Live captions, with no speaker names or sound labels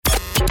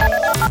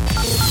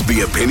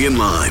The Opinion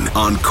Line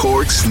on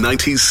Cork's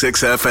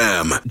 96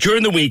 FM.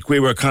 During the week, we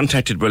were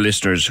contacted by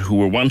listeners who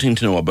were wanting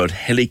to know about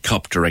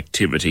helicopter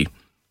activity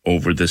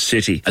over the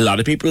city. A lot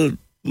of people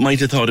might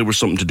have thought it was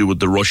something to do with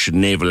the Russian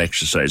naval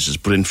exercises,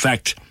 but in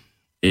fact,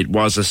 it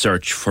was a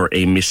search for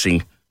a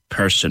missing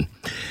person.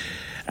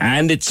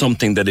 And it's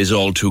something that is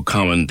all too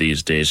common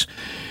these days.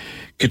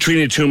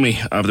 Katrina Toomey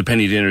of the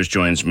Penny Dinners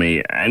joins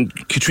me. And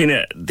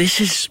Katrina,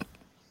 this is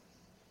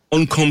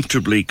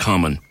uncomfortably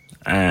common.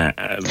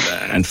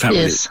 And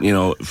families,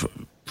 yes.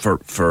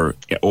 For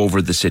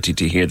over the city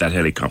to hear that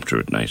helicopter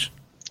at night.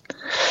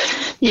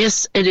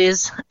 Yes, it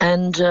is.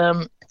 And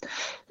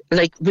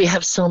we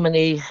have so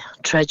many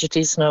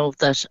tragedies now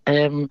that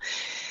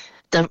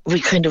we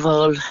kind of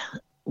all...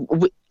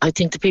 I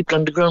think the people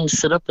on the ground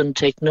sit up and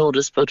take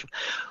notice, but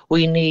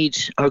we need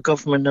our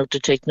government now to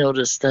take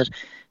notice that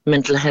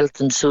mental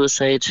health and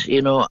suicide,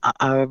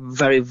 are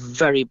very,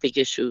 very big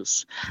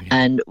issues. Yeah.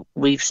 And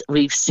we've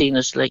seen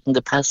it in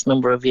the past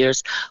number of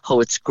years, how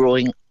it's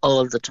growing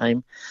all the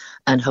time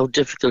and how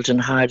difficult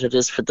and hard it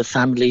is for the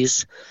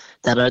families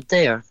that are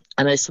there.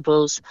 And I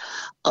suppose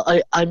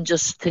I'm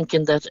just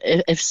thinking that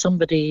if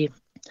somebody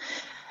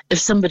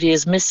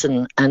is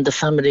missing and the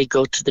family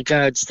go to the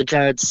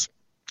guards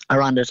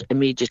are on it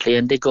immediately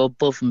and they go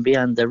above and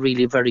beyond. They're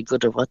really very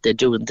good at what they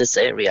do in this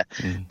area.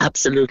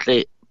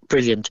 Absolutely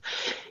brilliant.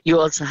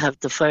 You also have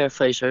the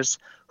firefighters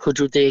who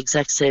do the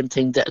exact same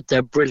thing.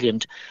 They're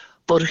brilliant.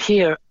 But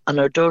here on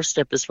our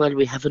doorstep as well,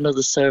 we have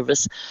another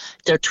service.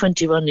 They're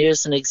 21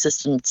 years in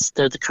existence.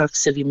 They're the Cork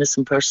City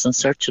Missing Persons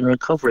Search and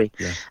Recovery.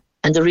 Yeah.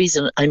 And the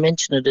reason I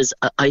mention it is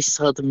I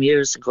saw them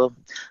years ago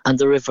on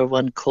the river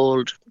one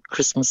cold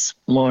Christmas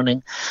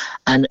morning,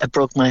 and it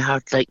broke my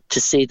heart to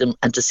see them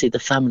and to see the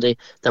family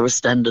that were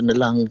standing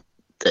along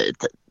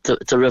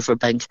the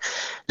riverbank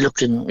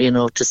looking,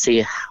 to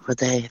see were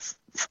they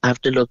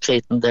after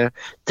locating their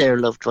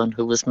loved one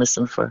who was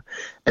missing for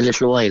a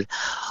little while.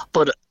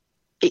 But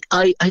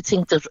I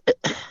think that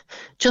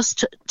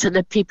just to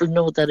let people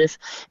know that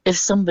if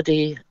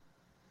somebody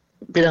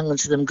belonging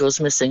to them goes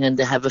missing and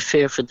they have a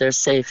fear for their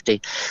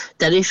safety,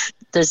 that if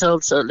there's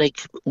also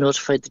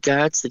notify the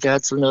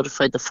guards will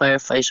notify the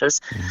firefighters,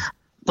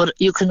 but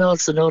you can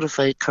also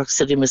notify Cork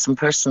City Missing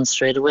Persons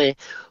straight away,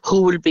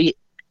 who will be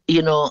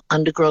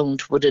on the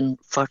ground within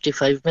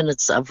 45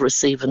 minutes of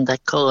receiving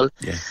that call.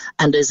 Yeah.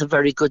 And there's a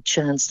very good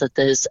chance that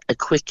there's a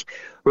quick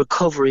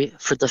recovery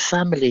for the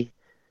family.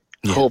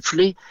 Yeah.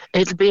 Hopefully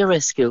it'll be a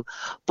rescue,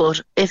 but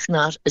if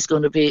not, it's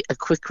going to be a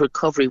quick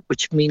recovery,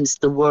 which means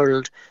the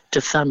world to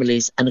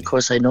families. And of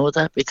course I know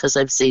that because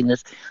I've seen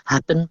it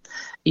happen,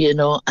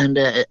 and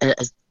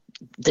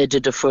they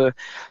did it for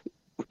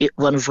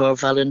one of our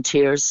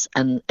volunteers,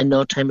 and in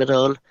no time at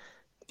all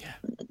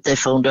they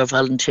found our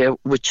volunteer,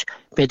 which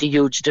made a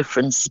huge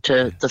difference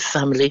to the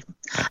family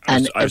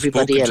and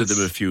everybody else. I've spoken to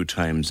them a few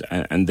times,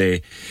 and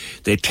they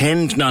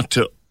tend not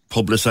to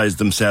publicise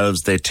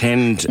themselves. They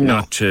tend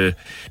not to,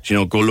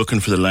 go looking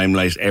for the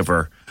limelight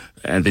ever.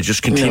 And they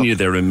just continue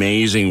their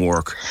amazing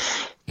work.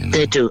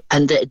 They do.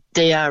 And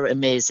they are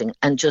amazing.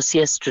 And just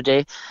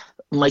yesterday,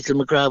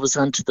 Michael McGrath was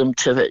onto them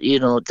to,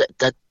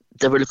 that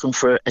they were looking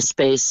for a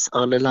space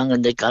all along,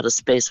 and they got a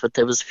space, but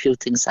there was a few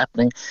things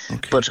happening.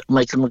 Okay. But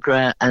Michael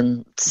McGrath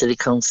and City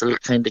Council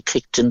kind of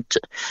kicked into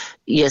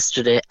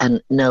yesterday,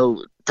 and now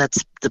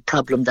that's the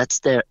problem that's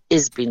there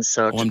is being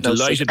sorted. I'm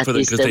delighted for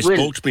them because they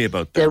spoke to me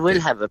about that. They will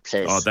have a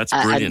place. Oh, that's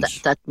brilliant.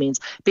 And that means,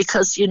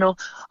 because, you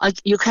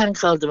can't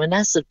call them an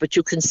asset, but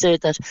you can say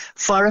that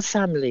for a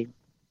family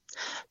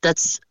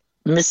that's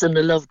missing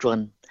a loved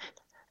one,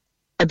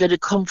 a bit of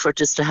comfort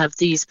is to have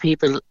these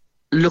people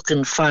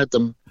looking for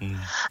them.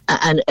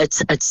 And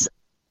it's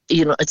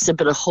a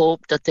bit of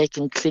hope that they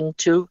can cling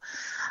to.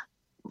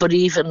 But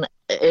even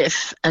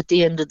if at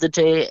the end of the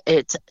day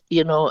it's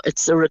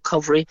a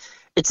recovery,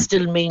 it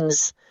still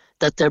means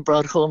that they're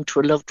brought home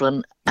to a loved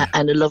one,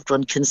 and a loved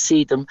one can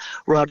see them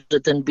rather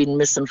than being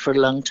missing for a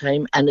long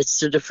time. And it's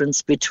the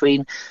difference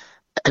between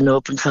an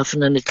open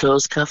coffin and a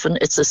closed coffin.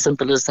 It's as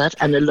simple as that.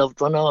 And a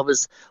loved one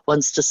always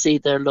wants to see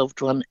their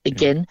loved one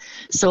again.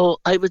 So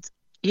I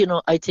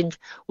think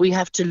we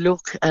have to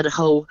look at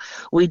how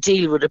we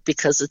deal with it,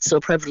 because it's so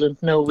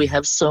prevalent now. We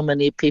have so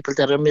many people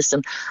that are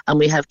missing, and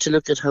we have to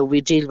look at how we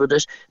deal with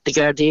it. The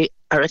Gardaí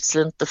are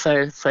excellent, the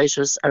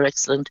firefighters are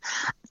excellent,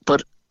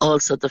 but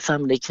also the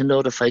family can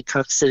notify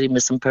Cork City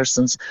Missing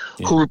Persons,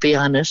 who will be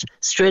on it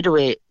straight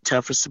away to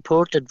offer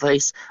support,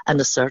 advice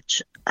and a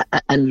search,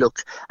 and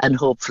look, and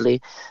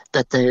hopefully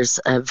that there's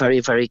a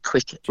very, very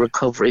quick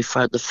recovery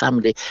for the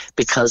family,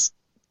 because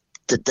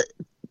the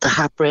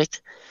heartbreak,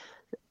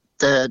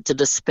 the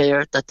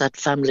despair that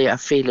family are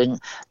feeling,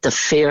 the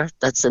fear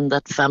that's in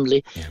that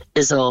family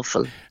is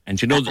awful.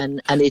 And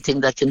and anything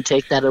that can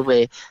take that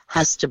away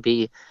has to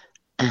be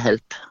a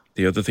help.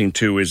 The other thing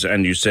too is,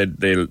 and you said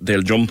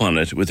they'll jump on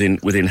it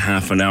within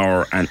half an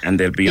hour, and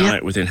they'll be on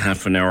it within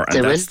half an hour,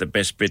 and that's the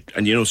best bit.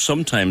 And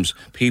sometimes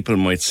people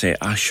might say,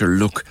 sure,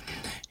 look,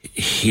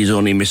 he's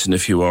only missing a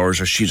few hours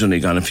or she's only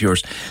gone a few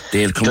hours,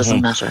 they'll come Doesn't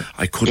home. matter.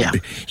 I couldn't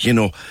be,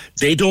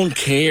 they don't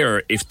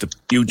care if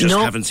you just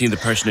haven't seen the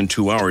person in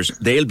 2 hours.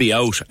 They'll be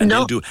out and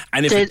they'll do.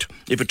 And if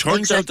it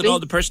turns out that all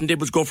the person did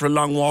was go for a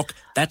long walk,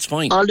 that's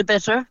fine. All the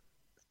better.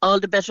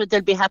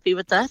 They'll be happy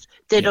with that.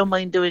 They don't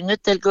mind doing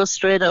it. They'll go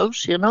straight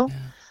out, Yeah.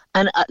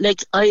 And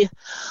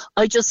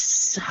I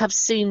just have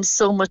seen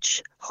so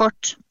much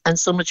hurt and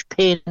so much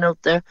pain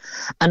out there,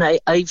 and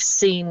I've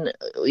seen,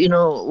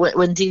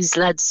 when these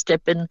lads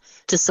step in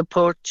to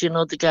support, the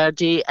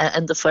Gardaí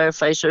and the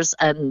firefighters,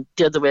 and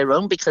the other way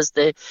around, because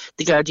the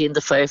Gardaí and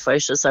the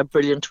firefighters are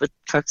brilliant with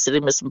Cork City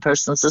missing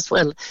persons as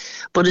well.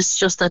 But it's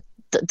just that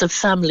the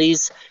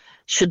families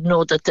should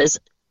know that there's.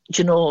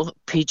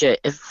 PJ,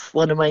 if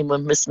one of mine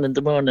went missing in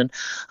the morning,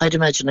 I'd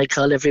imagine I'd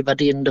call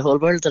everybody in the whole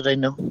world that I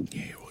know.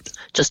 Yeah, you would.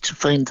 Just to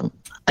find them.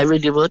 I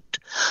really would.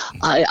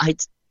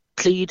 I'd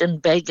plead and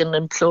beg and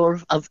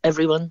implore of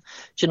everyone,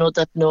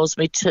 that knows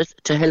me to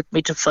help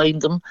me to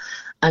find them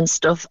and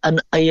stuff.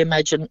 And I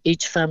imagine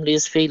each family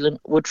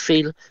would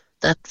feel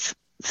that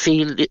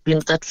feeling,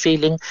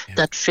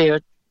 that fear,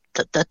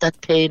 that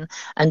pain,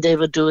 and they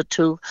would do it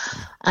too.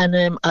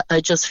 And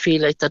I just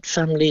feel like that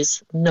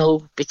families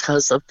know,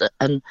 because of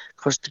and of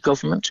course the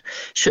government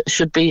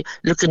should be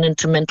looking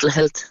into mental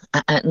health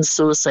and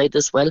suicide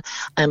as well,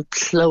 and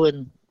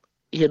ploughing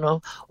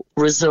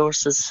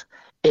resources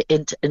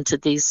into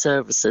these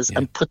services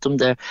and put them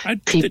there.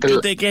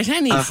 Do they get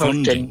any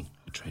funding?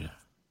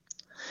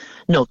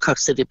 No, Cork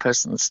City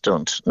persons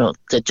don't. No,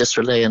 they just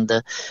rely on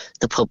the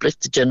public,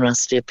 the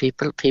generosity of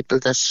people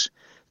that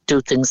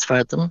do things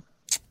for them.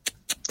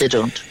 They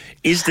don't.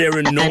 Is there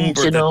a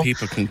number that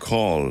people can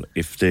call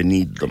if they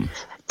need them?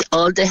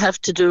 All they have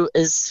to do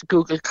is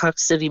Google Cork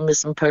City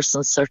Missing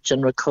Persons Search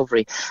and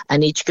Recovery,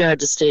 and each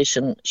Garda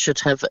station should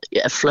have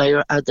a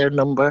flyer or their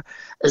number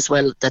as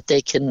well, that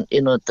they can,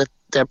 that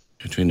they're...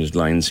 Between his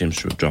line seems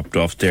to have dropped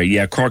off there.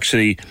 Yeah, Cork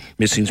City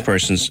Missing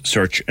Persons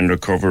Search and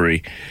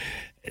Recovery.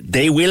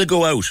 They will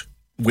go out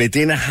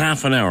within a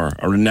half an hour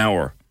or an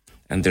hour,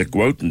 and they'll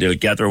go out and they'll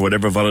gather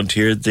whatever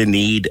volunteers they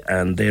need,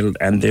 and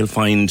they'll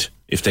find...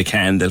 If they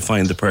can, they'll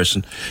find the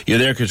person. You're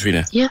there,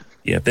 Katrina? Yeah.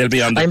 Yeah, they'll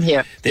be on. I'm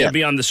here. They'll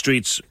be on the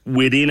streets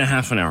within a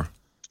half an hour.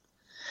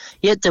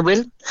 Yeah, they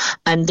will,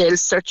 and they'll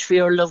search for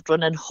your loved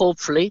one, and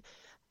hopefully,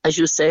 as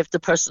you say, if the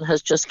person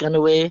has just gone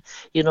away,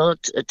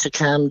 to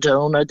calm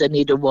down, or they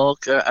need a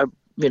walk, or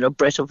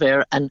breath of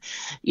air, and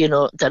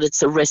that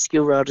it's a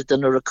rescue rather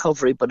than a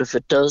recovery. But if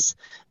it does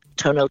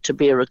turn out to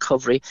be a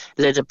recovery,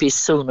 let it be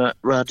sooner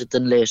rather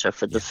than later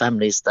for the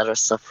families that are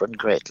suffering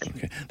greatly.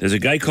 Okay. There's a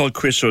guy called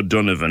Chris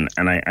O'Donovan,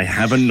 and I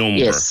have a number.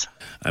 Yes.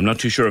 I'm not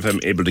too sure if I'm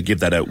able to give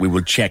that out. We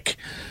will check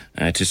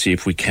to see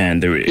if we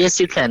can. Yes,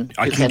 you can.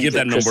 I can give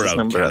that number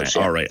out.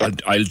 Yeah. All right, yeah.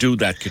 I'll do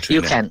that,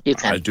 Katrina. You can.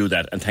 I'll do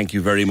that, and thank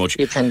you very much.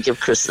 You can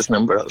give Chris's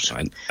number out.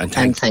 And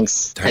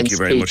thanks. Thank you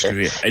very much,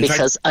 Katrina.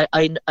 Because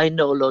I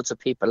know loads of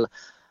people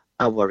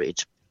are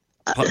worried.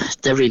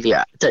 They really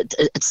are.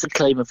 It's the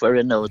climate we're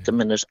in now at the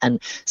minute,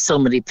 and so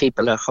many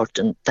people are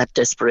hurting. That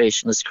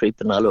desperation is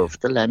creeping all over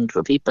the land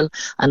with people,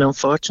 and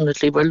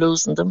unfortunately we're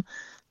losing them,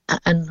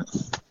 and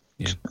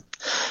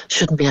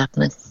shouldn't be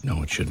happening.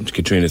 No, it shouldn't.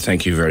 Katrina,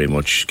 thank you very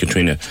much.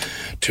 Katrina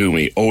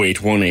Toomey,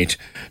 0818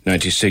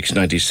 96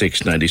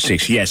 96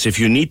 96. Yes, if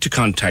you need to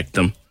contact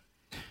them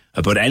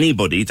about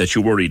anybody that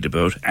you're worried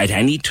about at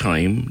any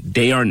time,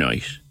 day or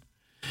night,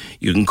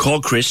 you can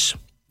call Chris.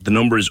 The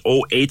number is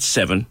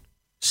 087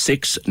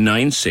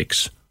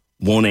 696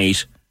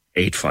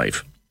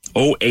 1885.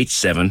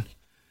 087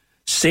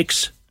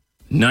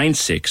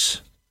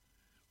 696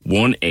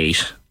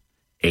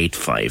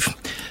 1885.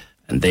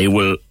 And they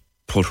will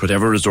put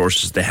whatever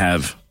resources they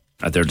have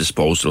at their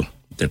disposal,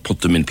 they'll put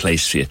them in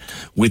place for you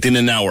within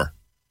an hour,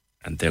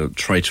 and they'll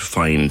try to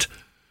find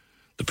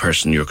the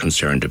person you're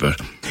concerned about.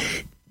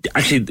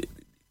 Actually,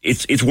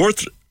 it's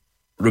worth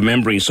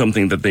remembering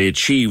something that they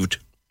achieved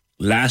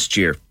last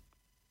year.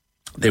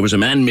 There was a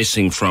man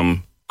missing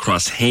from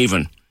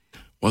Crosshaven.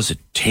 Was it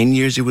 10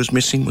 years he was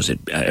missing? Was it?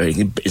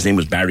 His name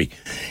was Barry.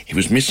 He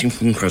was missing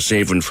from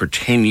Crosshaven for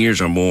 10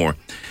 years or more.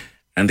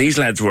 And these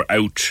lads were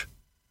out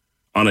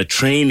on a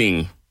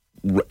training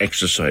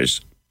exercise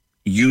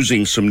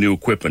using some new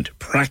equipment,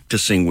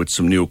 practicing with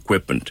some new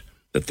equipment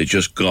that they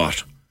just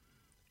got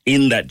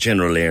in that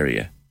general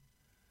area.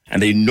 And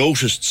they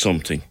noticed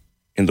something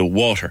in the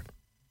water.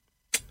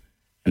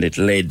 And it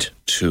led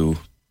to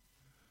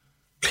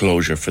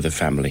closure for the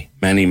family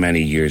many,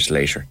 many years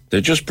later.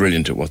 They're just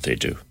brilliant at what they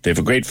do. They have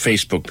a great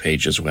Facebook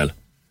page as well.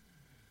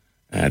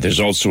 There's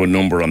also a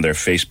number on their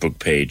Facebook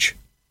page.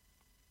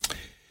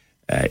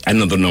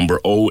 Another number,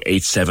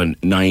 087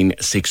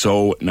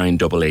 960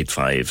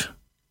 9885.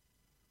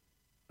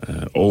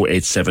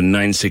 087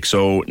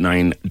 960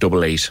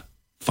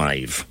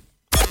 9885.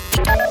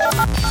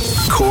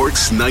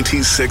 Cork's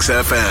 96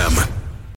 FM.